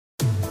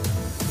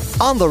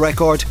On the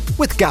Record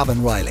with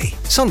Gavin Riley.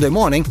 Sunday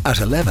morning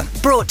at 11.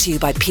 Brought to you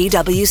by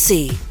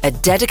PwC, a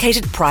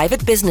dedicated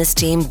private business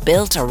team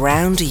built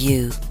around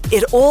you.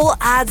 It all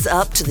adds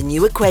up to the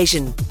new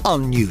equation.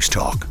 On News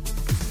Talk.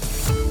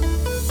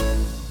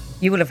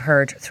 You will have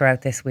heard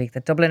throughout this week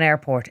that Dublin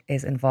Airport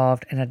is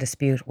involved in a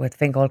dispute with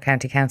Fingal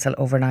County Council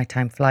over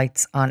nighttime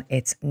flights on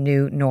its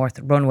new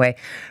north runway.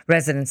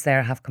 Residents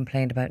there have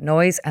complained about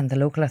noise, and the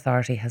local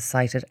authority has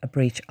cited a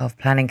breach of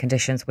planning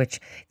conditions,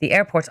 which the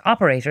airport's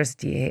operators,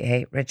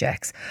 DAA,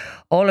 rejects.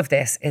 All of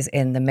this is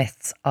in the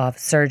midst of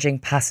surging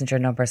passenger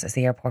numbers as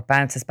the airport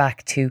bounces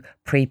back to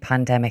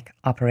pre-pandemic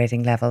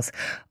operating levels.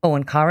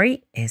 Eoghan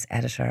Corry is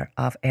editor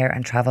of Air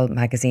and Travel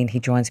magazine. He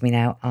joins me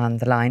now on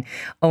the line.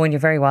 Eoghan, you're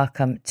very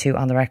welcome to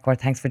On the Record.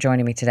 Thanks for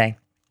joining me today.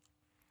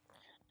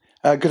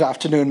 Good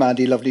afternoon,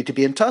 Mandy. Lovely to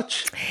be in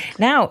touch.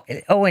 Now,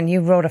 Eoghan,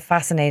 you wrote a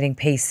fascinating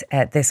piece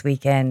this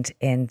weekend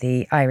in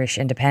the Irish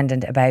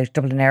Independent about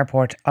Dublin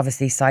Airport,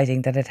 obviously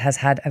citing that it has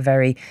had a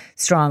very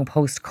strong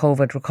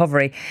post-COVID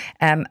recovery.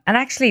 And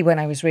actually, when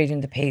I was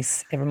reading the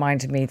piece, it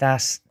reminded me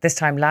that this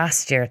time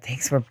last year,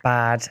 things were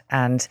bad.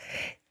 And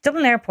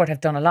Dublin Airport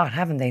have done a lot,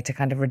 haven't they, to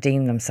kind of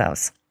redeem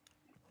themselves?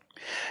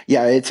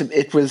 Yeah,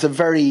 it was a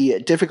very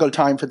difficult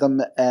time for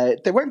them.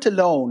 They weren't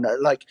alone.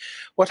 Like,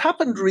 what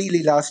happened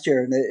really last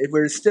year, and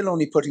we're still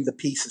only putting the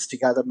pieces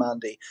together,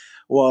 Mandy,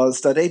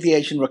 was that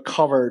aviation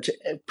recovered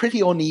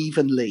pretty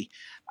unevenly.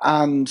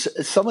 And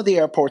some of the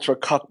airports were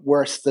cut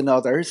worse than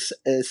others.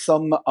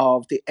 Some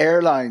of the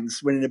airlines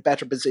were in a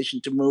better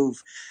position to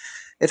move.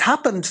 It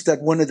happened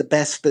that one of the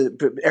best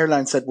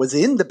airlines that was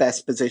in the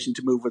best position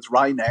to move was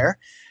Ryanair.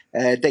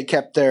 They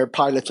kept their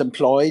pilots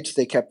employed.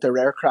 They kept their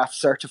aircraft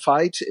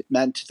certified. It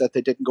meant that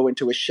they didn't go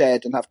into a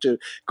shed and have to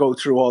go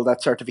through all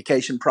that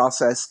certification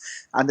process.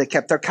 And they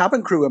kept their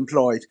cabin crew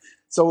employed.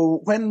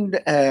 So when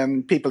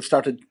people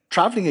started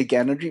travelling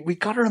again, and we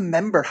got to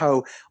remember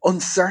how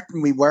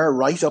uncertain we were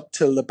right up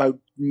till about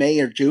May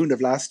or June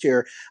of last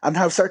year, and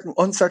how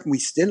uncertain we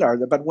still are.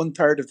 About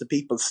 1/3 of the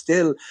people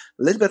still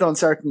a little bit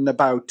uncertain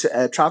about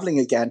travelling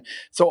again.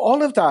 So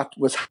all of that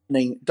was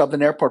happening.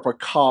 Dublin Airport were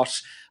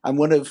caught, and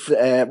one of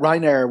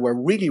Ryanair were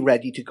really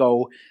ready to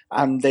go,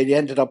 and they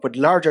ended up with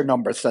larger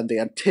numbers than they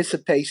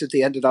anticipated.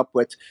 They ended up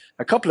with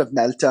a couple of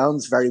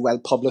meltdowns, very well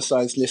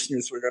publicised.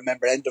 Listeners will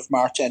remember end of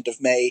March, end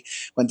of May,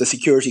 when the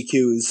security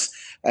queues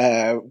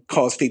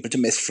caused people to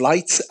miss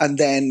flights. And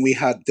then we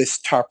had this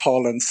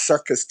tarpaulin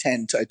circus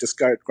tent, I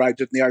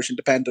described it in the Irish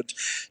Independent,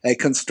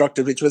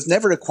 constructed, which was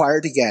never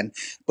acquired again.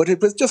 But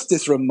it was just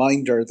this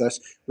reminder that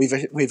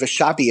we've a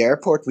shabby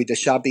airport, we've a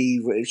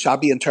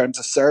shabby in terms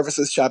of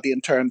services, shabby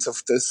in terms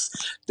of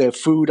the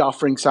food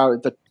offerings,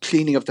 the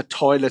cleaning of the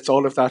toilets,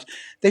 all of that.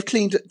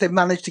 They've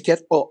managed to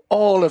get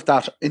all of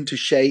that into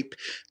shape.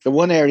 The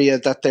one area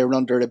that they were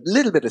under a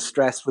little bit of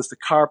stress was the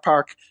car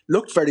park.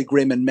 Looked very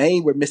grim in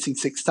May. We're missing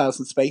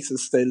 6,000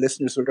 spaces. The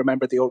listeners will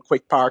remember the old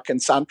Quick Park in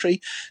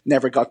Santry.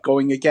 Never got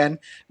going again.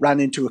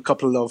 Ran into a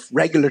couple of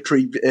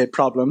regulatory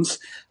problems.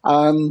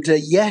 And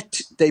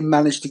yet they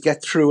managed to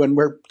get through, and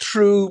we're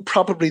through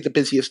probably the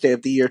busiest day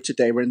of the year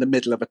today. We're in the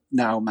middle of it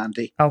now,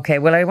 Mandy. Okay,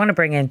 well, I want to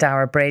bring in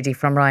Dara Brady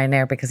from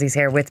Ryanair because he's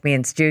here with me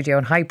in studio,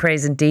 and high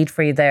praise indeed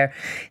for you there,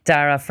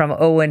 Dara, from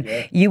Eoghan.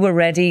 Yeah. You were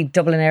ready.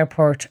 Dublin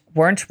Airport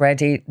weren't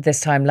ready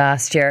this time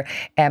last year.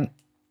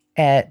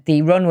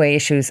 The runway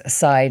issues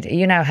aside, are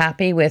you now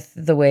happy with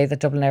the way that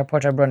Dublin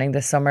Airport are running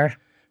this summer?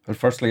 Well,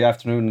 firstly,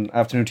 afternoon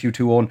to you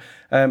too,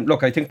 Eoghan.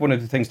 Look, I think one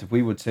of the things that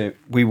we would say,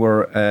 we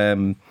were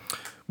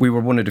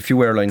one of the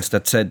few airlines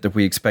that said that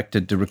we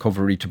expected the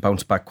recovery to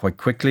bounce back quite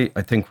quickly.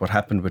 I think what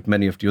happened with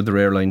many of the other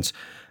airlines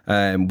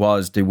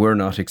was they were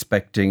not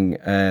expecting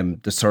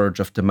the surge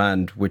of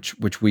demand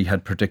which we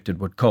had predicted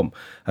would come.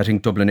 I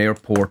think Dublin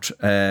Airport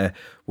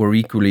were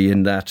equally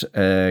in that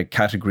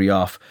category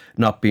of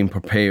not being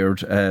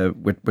prepared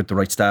with the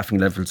right staffing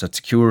levels at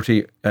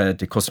security.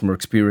 The customer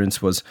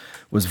experience was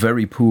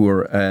very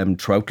poor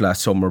throughout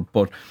last summer,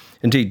 but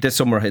indeed, this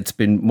summer it's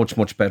been much,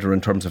 much better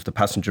in terms of the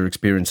passenger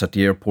experience at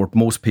the airport.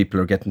 Most people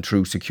are getting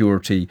through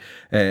security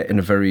in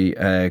a very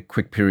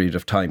quick period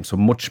of time. So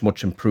much,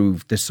 much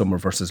improved this summer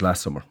versus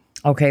last summer.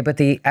 Okay, but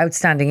the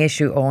outstanding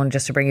issue, Eoghan,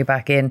 just to bring you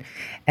back in,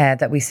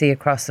 that we see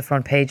across the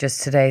front pages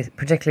today,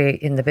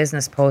 particularly in the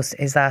Business Post,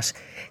 is that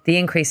the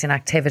increase in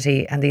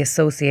activity and the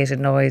associated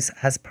noise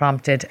has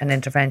prompted an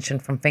intervention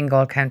from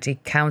Fingal County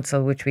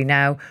Council, which we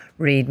now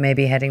read may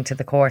be heading to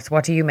the courts.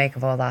 What do you make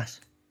of all that?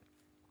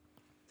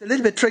 A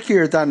little bit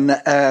trickier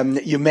than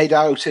you made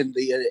out in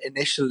the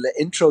initial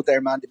intro there,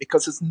 Mandy,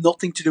 because it's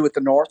nothing to do with the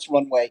North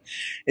Runway.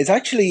 It's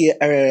actually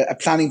a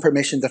planning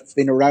permission that's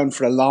been around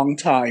for a long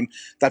time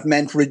that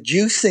meant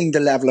reducing the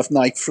level of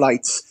night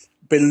flights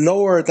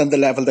below than the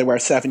level they were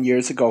 7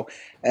 years ago.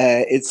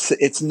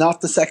 It's not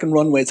the second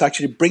runway. It's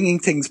actually bringing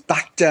things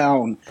back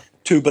down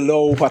to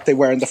below what they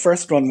were in the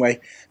first runway.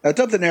 Now,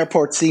 Dublin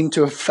Airport seemed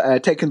to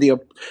have taken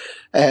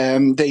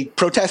they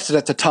protested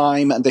at the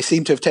time, and they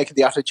seem to have taken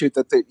the attitude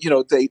that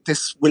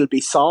this will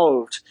be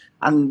solved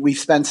and we've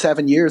spent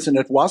 7 years and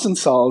it wasn't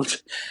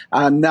solved.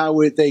 And now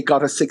they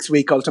got a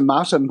 6-week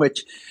ultimatum,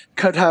 which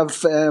could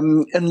have,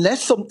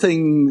 unless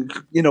something,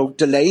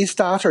 delays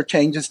that or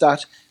changes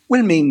that,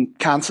 will mean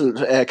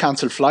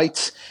cancelled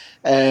flights.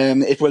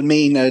 It will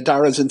mean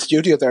Dara's in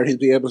studio there. He'll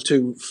be able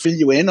to fill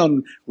you in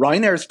on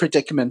Ryanair's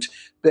predicament.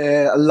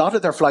 A lot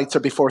of their flights are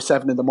before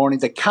 7 in the morning.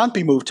 They can't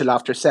be moved till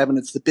after 7.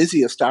 It's the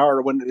busiest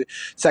hour, the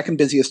second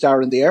busiest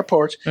hour in the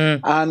airport.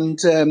 And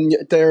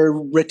they're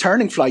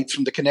returning flights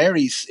from the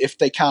Canaries. If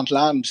they can't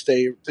land,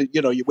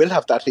 you will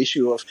have that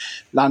issue of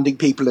landing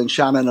people in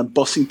Shannon and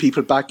busing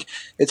people back.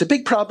 It's a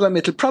big problem.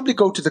 It'll probably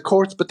go to the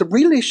courts. But the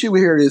real issue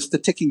here is the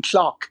ticking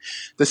clock.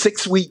 The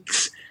 6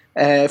 weeks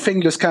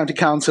Finglas County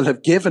Council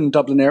have given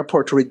Dublin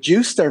Airport to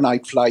reduce their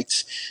night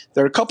flights.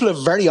 There are a couple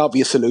of very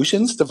obvious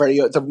solutions.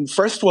 The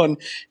first one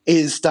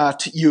is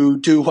that you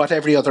do what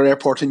every other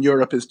airport in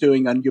Europe is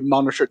doing, and you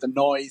monitor the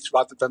noise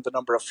rather than the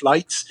number of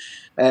flights.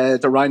 The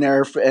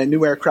Ryanair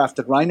new aircraft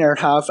that Ryanair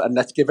have, and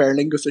let's give Aer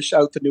Lingus a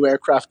shout. The new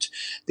aircraft,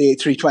 the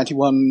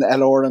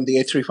A321LR and the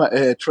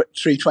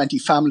A320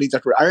 family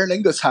that Aer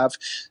Lingus have,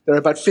 they're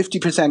about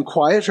 50%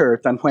 quieter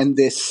than when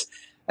this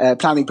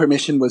planning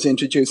permission was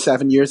introduced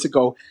 7 years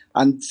ago.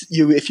 And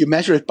if you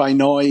measure it by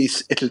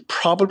noise, it'll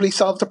probably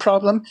solve the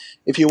problem.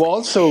 If you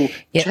also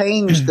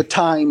change the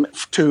time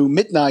to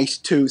midnight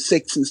to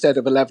 6 instead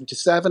of 11 to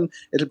 7,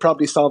 it'll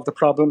probably solve the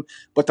problem.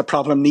 But the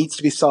problem needs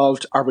to be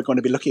solved, or we're going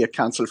to be looking at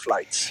cancelled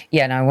flights.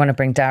 Yeah, now I want to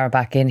bring Dara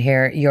back in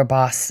here. Your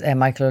boss,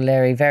 Michael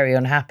O'Leary, very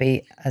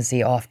unhappy, as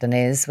he often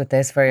is with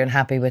this, very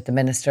unhappy with the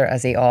minister,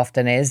 as he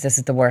often is. This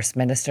is the worst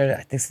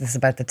minister. This is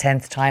about the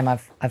 10th time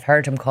I've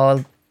heard him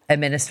call a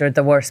minister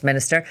the worst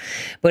minister.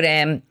 But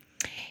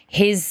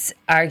his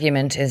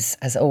argument is,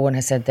 as Eoghan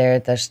has said there,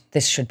 that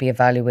this should be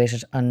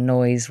evaluated on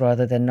noise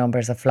rather than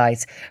numbers of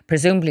flights.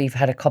 Presumably you've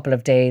had a couple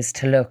of days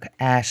to look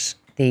at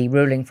the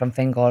ruling from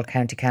Fingal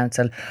County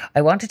Council.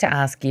 I wanted to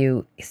ask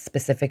you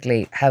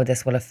specifically how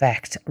this will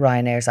affect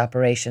Ryanair's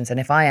operations, and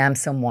if I am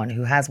someone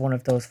who has one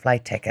of those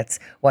flight tickets,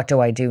 what do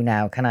I do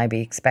now? Can I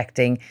be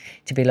expecting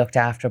to be looked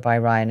after by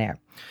Ryanair?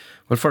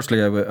 Well,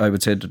 firstly, I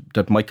would say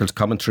that Michael's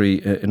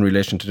commentary in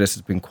relation to this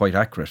has been quite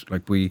accurate.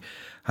 Like, we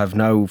have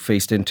now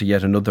faced into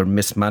yet another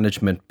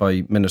mismanagement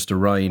by Minister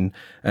Ryan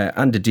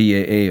and the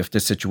DAA of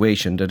this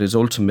situation that is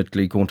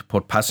ultimately going to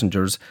put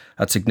passengers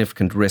at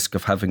significant risk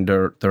of having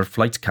their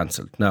flights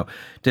cancelled. Now,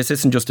 this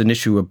isn't just an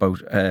issue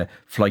about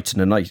flights in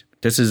the night.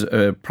 This is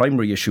a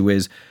primary issue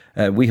is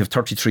we have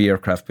 33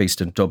 aircraft based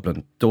in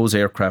Dublin. Those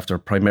aircraft are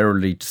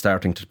primarily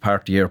starting to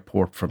depart the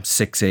airport from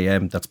 6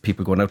 a.m. That's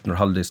people going out on their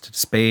holidays to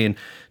Spain,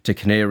 to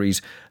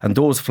Canaries. And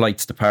those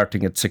flights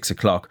departing at 6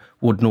 o'clock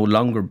would no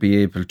longer be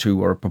able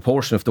to, or a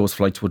proportion of those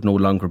flights would no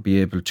longer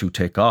be able to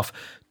take off.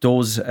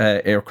 Those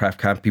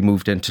aircraft can't be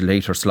moved into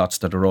later slots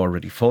that are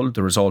already full.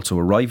 There is also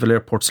arrival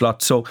airport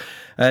slots. So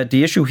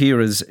the issue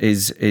here is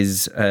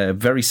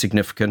very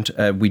significant.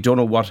 We don't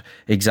know what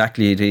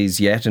exactly it is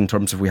yet in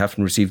terms of we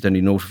haven't received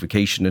any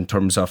notification in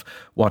terms of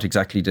what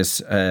exactly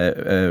this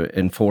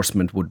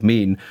enforcement would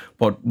mean.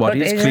 But what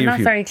is clear here... But it's not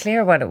very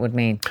clear what it would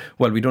mean.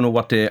 Well, we don't know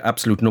what the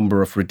absolute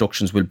number of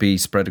reductions will be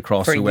spread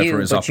across for whoever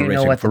is operating for us. But you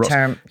know what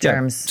the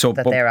terms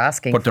that they're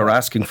asking for. What they're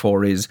asking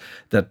for is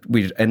that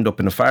we end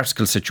up in a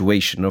farcical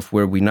situation of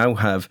where we now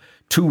have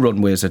 2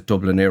 runways at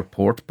Dublin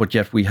Airport, but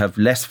yet we have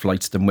less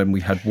flights than when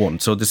we had 1.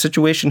 So the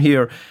situation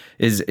here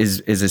is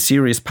a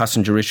serious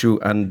passenger issue,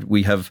 and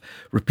we have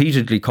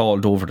repeatedly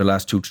called over the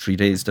last 2 to 3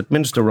 days that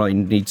Minister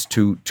Ryan needs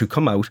to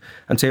come out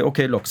and say,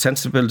 OK, look,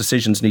 sensible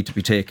decisions need to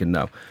be taken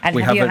now. And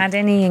have you had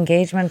any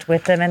engagement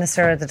with the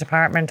Minister or the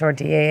Department or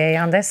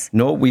DAA on this?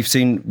 No, we've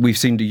seen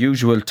the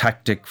usual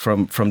tactic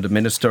from the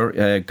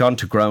Minister, gone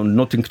to ground,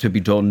 nothing to be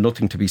done,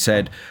 nothing to be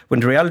said, when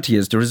the reality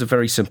is there is a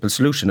very simple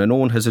solution, and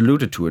Eoghan has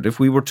alluded to it. If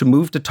we were to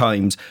move the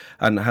times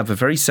and have a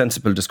very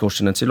sensible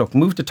discussion and say, look,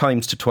 move the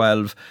times to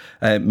 12,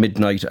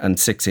 midnight and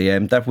 6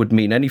 a.m. That would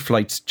mean any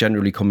flights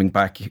generally coming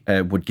back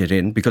would get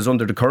in, because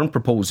under the current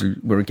proposal,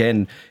 we're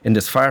again in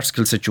this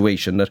farcical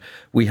situation that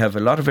we have a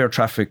lot of air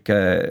traffic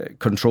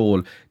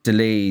control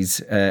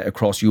delays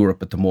across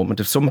Europe at the moment.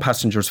 If some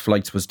passengers'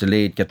 flights was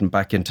delayed getting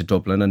back into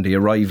Dublin and they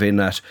arrive in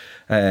at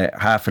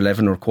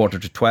 11:30 or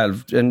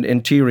 11:45, and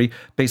in theory,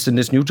 based on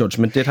this new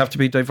judgment, they'd have to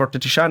be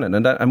diverted to Shannon,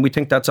 and we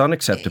think that's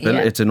unacceptable.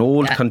 Yeah. It's an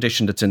old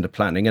condition that's in the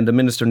planning, and the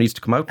Minister needs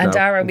to come out now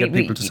Dara, and get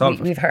people to solve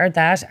it. We've heard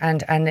that,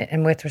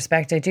 and with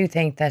respect, I do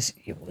think that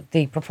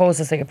the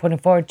proposals that you're putting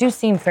forward do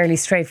seem fairly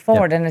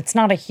straightforward, and it's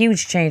not a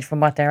huge change from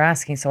what they're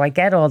asking, so I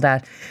get all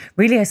that.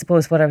 Really, I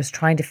suppose what I was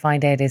trying to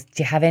find out is,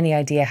 do you have any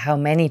idea how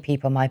many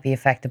people might be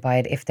affected by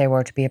it if they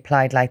were to be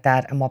applied like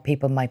that, and what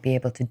people might be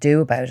able to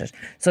do about it?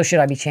 So should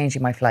I be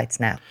changing my flights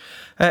now?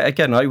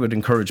 Again, I would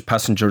encourage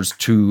passengers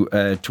to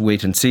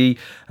wait and see.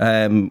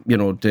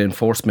 The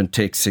enforcement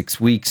takes 6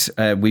 weeks.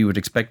 We would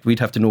expect we'd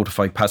have to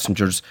notify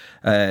passengers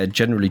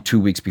generally 2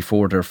 weeks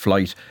before their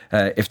flight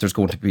if there's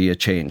going to be a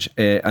change.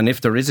 And if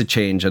there is a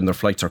change and their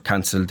flights are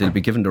cancelled, they'll be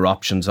given their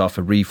options of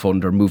a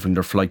refund or moving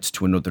their flights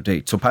to another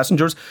date. So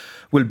passengers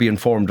will be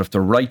informed of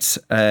their rights.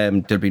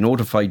 They'll be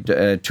notified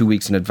 2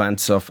 weeks in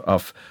advance of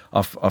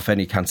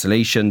any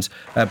cancellations.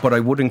 But I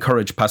would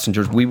encourage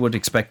passengers. We would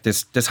expect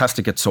this has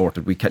to get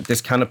sorted.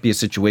 This cannot be a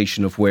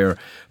situation of where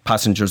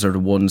passengers are the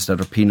ones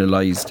that are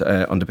penalised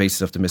on the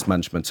basis of the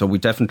mismanagement. So we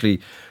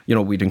definitely,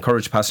 we'd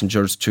encourage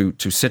passengers to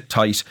sit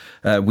tight.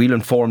 We'll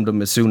inform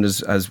them as soon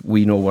as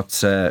we know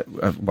what's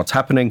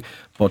happening.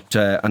 But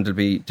and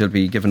they'll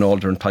be given all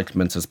their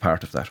entitlements as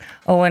part of that.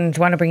 Eoghan, do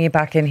you want to bring you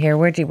back in here?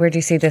 Where do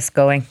you see this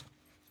going?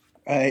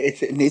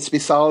 It needs to be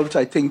solved.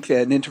 I think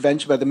an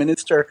intervention by the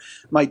minister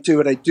might do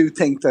it. I do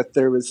think that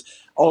there was,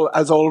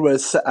 as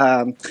always,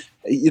 a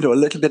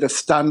little bit of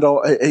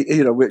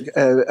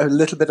a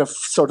little bit of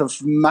sort of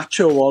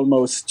macho,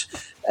 almost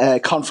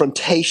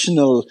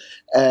confrontational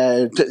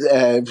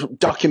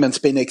documents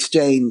being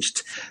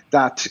exchanged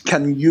that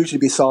can usually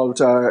be solved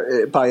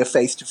by a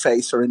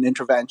face-to-face or an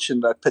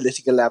intervention at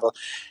political level.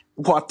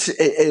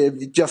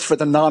 Just for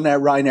the non-air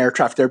Ryanair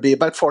traffic, there'll be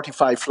about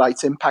 45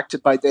 flights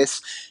impacted by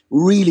this.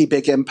 Really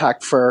big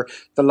impact for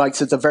the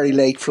likes of the very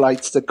late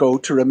flights that go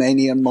to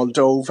Romania and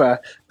Moldova.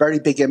 Very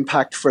big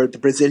impact for the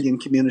Brazilian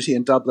community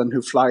in Dublin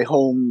who fly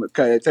home.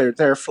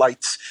 Their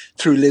flights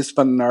through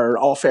Lisbon are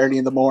off early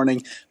in the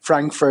morning.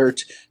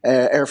 Frankfurt,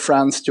 Air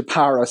France to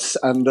Paris,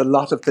 and a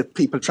lot of the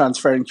people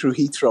transferring through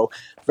Heathrow.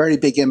 Very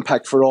big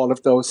impact for all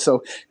of those.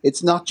 So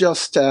it's not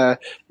just a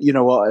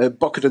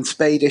bucket and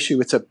spade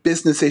issue. It's a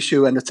business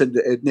issue, and it's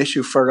an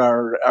issue for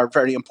our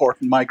very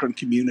important migrant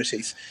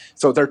communities.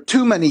 So there are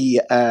too many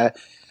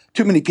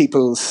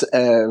people's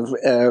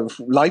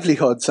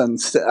livelihoods and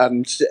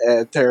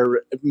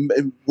their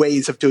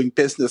ways of doing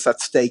business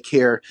at stake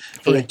here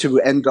for it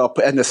to end up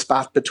in a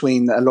spat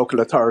between a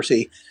local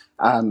authority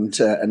and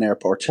an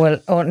airport.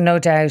 Well, no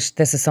doubt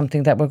this is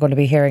something that we're going to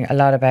be hearing a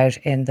lot about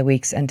in the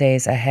weeks and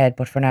days ahead,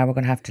 but for now we're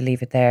going to have to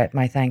leave it there.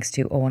 My thanks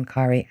to Eoghan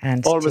Corry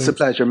and always a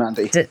pleasure,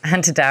 Mandy.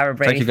 And to Dara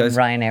Brady from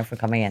Ryanair for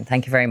coming in.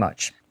 Thank you very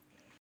much.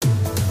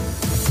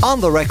 On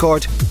the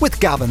Record with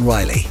Gavin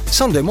Riley,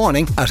 Sunday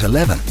morning at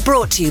 11.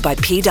 Brought to you by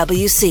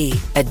PwC,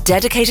 a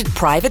dedicated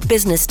private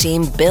business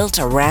team built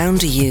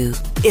around you.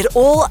 It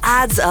all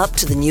adds up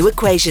to the new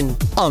equation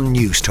On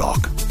News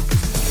Talk.